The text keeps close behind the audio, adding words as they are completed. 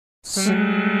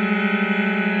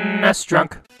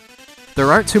SNESdrunk. There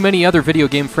aren't too many other video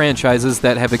game franchises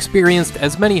that have experienced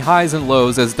as many highs and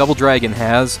lows as Double Dragon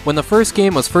has. When the first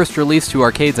game was first released to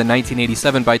arcades in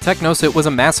 1987 by Technos, it was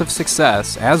a massive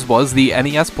success, as was the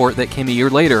NES port that came a year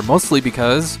later, mostly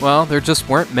because, well, there just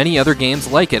weren't many other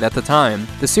games like it at the time.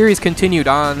 The series continued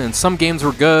on, and some games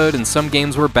were good, and some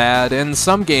games were bad, and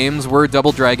some games were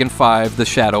Double Dragon 5: The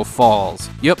Shadow Falls.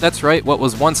 Yep, that's right, what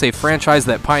was once a franchise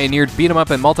that pioneered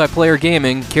beat-em-up and multiplayer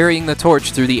gaming, carrying the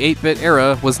torch through the 8-bit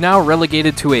era, was now relegated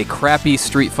to a crappy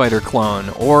Street Fighter clone,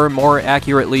 or more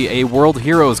accurately, a World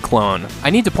Heroes clone. I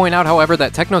need to point out, however,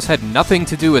 that Technos had nothing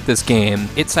to do with this game.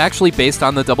 It's actually based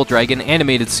on the Double Dragon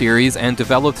animated series and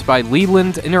developed by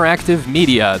Leland Interactive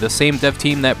Media, the same dev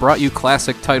team that brought you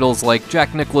classic titles like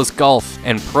Jack Nicklaus Golf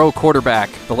and Pro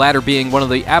Quarterback, the latter being one of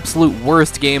the absolute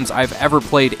worst games I've ever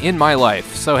played in my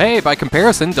life. So hey, by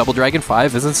comparison, Double Dragon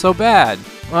 5 isn't so bad.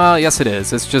 Well, yes it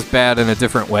is, it's just bad in a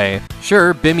different way.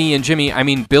 Sure, Billy and Jimmy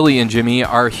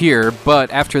are here, but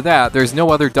after that, there's no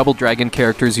other Double Dragon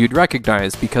characters you'd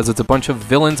recognize, because it's a bunch of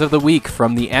villains of the week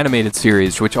from the animated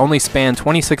series, which only spanned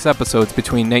 26 episodes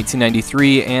between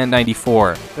 1993 and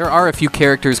 94. There are a few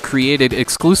characters created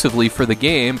exclusively for the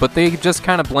game, but they just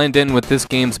kind of blend in with this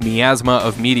game's miasma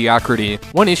of mediocrity.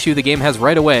 One issue the game has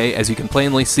right away, as you can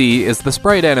plainly see, is the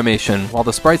sprite animation. While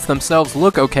the sprites themselves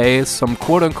look okay, some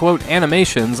quote-unquote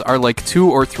animation are like 2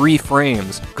 or 3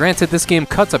 frames. Granted, this game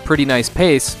cuts a pretty nice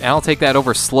pace, and I'll take that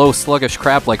over slow, sluggish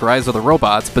crap like Rise of the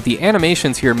Robots, but the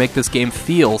animations here make this game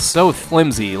feel so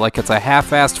flimsy, like it's a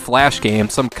half-assed Flash game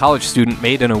some college student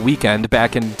made in a weekend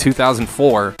back in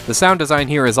 2004. The sound design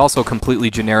here is also completely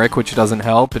generic, which doesn't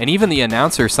help, and even the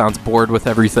announcer sounds bored with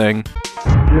everything.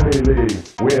 Jimmy Lee,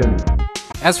 win.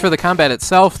 As for the combat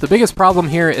itself, the biggest problem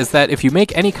here is that if you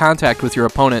make any contact with your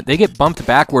opponent, they get bumped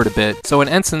backward a bit, so in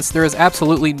essence there is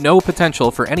absolutely no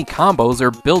potential for any combos or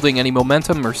building any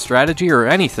momentum or strategy or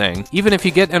anything. Even if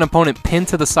you get an opponent pinned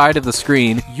to the side of the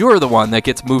screen, you're the one that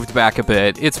gets moved back a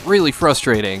bit. It's really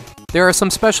frustrating. There are some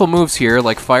special moves here,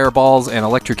 like fireballs and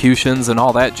electrocutions and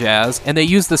all that jazz, and they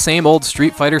use the same old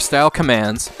Street Fighter style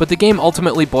commands, but the game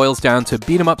ultimately boils down to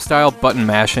beat-em-up style button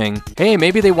mashing. Hey,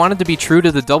 maybe they wanted to be true to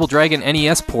the Double Dragon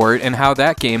NES port and how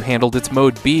that game handled its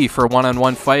Mode B for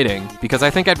one-on-one fighting, because I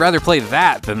think I'd rather play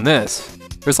that than this.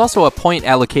 There's also a point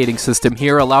allocating system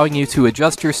here allowing you to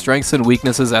adjust your strengths and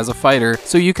weaknesses as a fighter,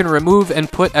 so you can remove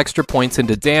and put extra points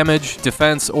into damage,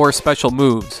 defense, or special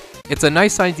moves. It's a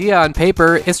nice idea on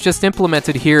paper, it's just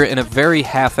implemented here in a very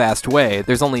half-assed way.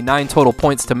 There's only 9 total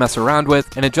points to mess around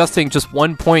with, and adjusting just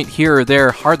 1 point here or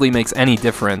there hardly makes any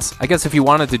difference. I guess if you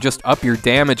wanted to just up your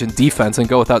damage and defense and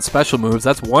go without special moves,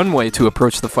 that's one way to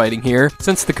approach the fighting here,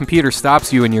 since the computer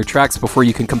stops you in your tracks before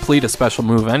you can complete a special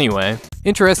move anyway.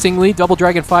 Interestingly, Double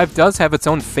Dragon 5 does have its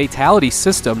own fatality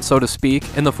system, so to speak,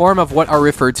 in the form of what are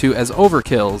referred to as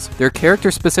overkills. They're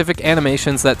character-specific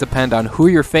animations that depend on who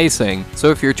you're facing, so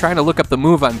if you're trying to look up the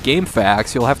move on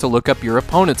GameFAQs, you'll have to look up your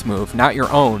opponent's move, not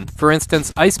your own. For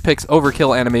instance, Ice Pick's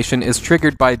overkill animation is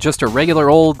triggered by just a regular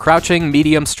old crouching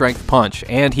medium strength punch,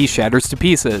 and he shatters to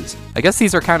pieces. I guess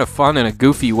these are kind of fun in a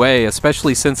goofy way,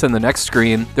 especially since in the next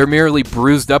screen, they're merely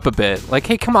bruised up a bit. Like,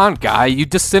 hey, come on, guy, you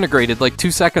disintegrated like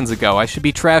 2 seconds ago. I should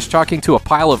be trash talking to a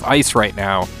pile of ice right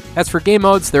now. As for game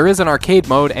modes, there is an arcade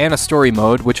mode and a story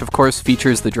mode, which of course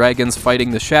features the dragons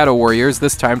fighting the Shadow Warriors,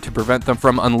 this time to prevent them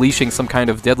from unleashing some kind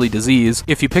of deadly disease.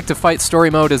 If you pick to fight story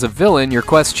mode as a villain, your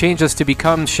quest changes to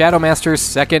become Shadow Master's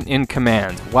second in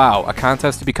command. Wow, a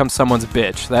contest to become someone's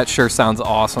bitch. That sure sounds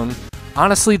awesome.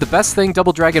 Honestly, the best thing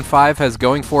Double Dragon 5 has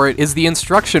going for it is the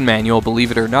instruction manual, believe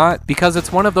it or not, because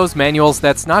it's one of those manuals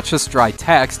that's not just dry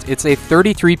text, it's a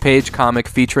 33-page comic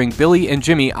featuring Billy and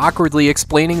Jimmy awkwardly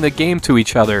explaining the game to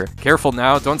each other. Careful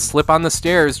now, don't slip on the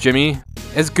stairs, Jimmy.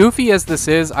 As goofy as this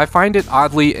is, I find it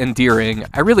oddly endearing.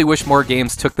 I really wish more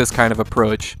games took this kind of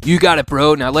approach. You got it,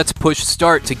 bro, now let's push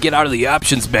start to get out of the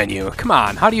options menu. Come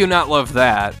on, how do you not love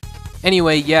that?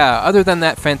 Anyway, yeah, other than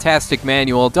that fantastic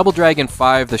manual, Double Dragon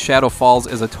 5: The Shadow Falls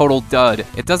is a total dud.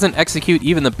 It doesn't execute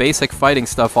even the basic fighting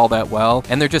stuff all that well,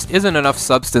 and there just isn't enough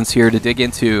substance here to dig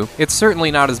into. It's certainly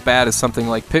not as bad as something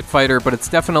like Pit Fighter, but it's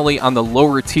definitely on the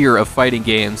lower tier of fighting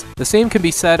games. The same can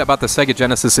be said about the Sega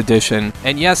Genesis edition,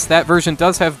 and yes, that version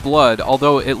does have blood,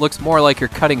 although it looks more like you're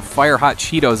cutting fire-hot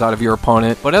Cheetos out of your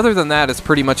opponent, but other than that, it's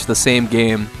pretty much the same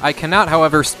game. I cannot,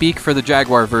 however, speak for the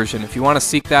Jaguar version. If you want to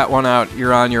seek that one out,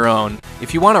 you're on your own. down.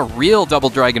 If you want a real Double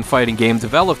Dragon fighting game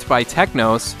developed by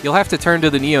Technos, you'll have to turn to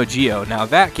the Neo Geo. Now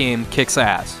that game kicks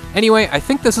ass. Anyway, I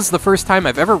think this is the first time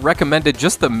I've ever recommended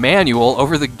just the manual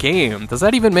over the game. Does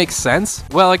that even make sense?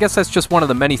 Well, I guess that's just one of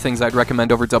the many things I'd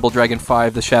recommend over Double Dragon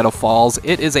 5: The Shadow Falls.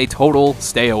 It is a total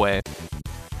stay away.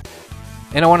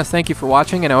 And I want to thank you for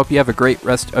watching, and I hope you have a great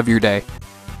rest of your day.